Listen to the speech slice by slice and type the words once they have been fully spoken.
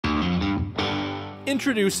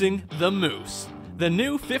Introducing the Moose, the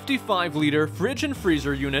new 55-liter fridge and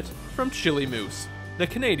freezer unit from Chili Moose, the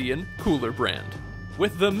Canadian cooler brand.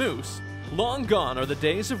 With the Moose, long gone are the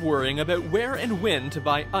days of worrying about where and when to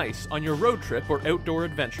buy ice on your road trip or outdoor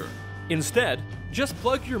adventure. Instead, just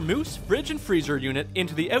plug your Moose fridge and freezer unit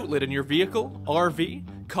into the outlet in your vehicle, RV,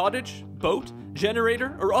 cottage, boat,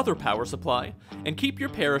 generator, or other power supply, and keep your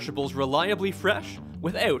perishables reliably fresh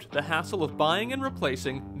without the hassle of buying and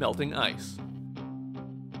replacing melting ice.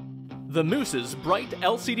 The Moose's bright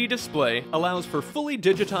LCD display allows for fully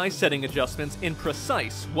digitized setting adjustments in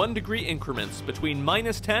precise 1-degree increments between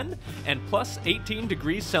 -10 and +18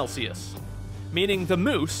 degrees Celsius, meaning the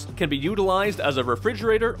Moose can be utilized as a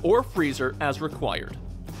refrigerator or freezer as required.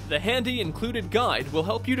 The handy included guide will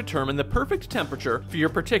help you determine the perfect temperature for your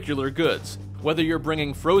particular goods, whether you're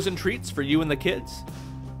bringing frozen treats for you and the kids,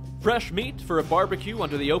 fresh meat for a barbecue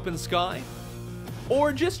under the open sky,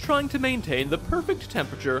 or just trying to maintain the perfect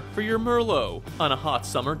temperature for your Merlot on a hot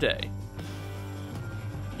summer day.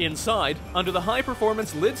 Inside, under the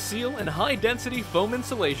high-performance lid seal and high-density foam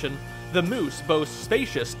insulation, the Moose boasts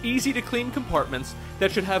spacious, easy-to-clean compartments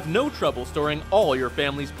that should have no trouble storing all your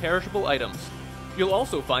family's perishable items. You'll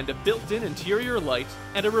also find a built-in interior light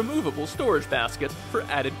and a removable storage basket for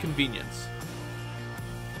added convenience.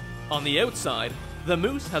 On the outside, the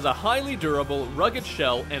Moose has a highly durable, rugged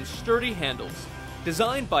shell and sturdy handles,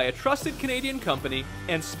 designed by a trusted Canadian company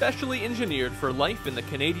and specially engineered for life in the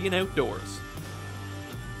Canadian outdoors.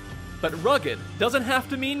 But rugged doesn't have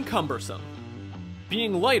to mean cumbersome.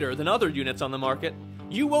 Being lighter than other units on the market,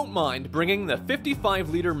 you won't mind bringing the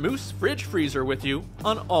 55-liter Moose fridge freezer with you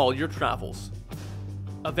on all your travels.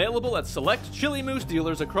 Available at select Chili Moose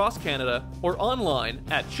dealers across Canada or online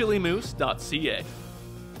at chilimoose.ca.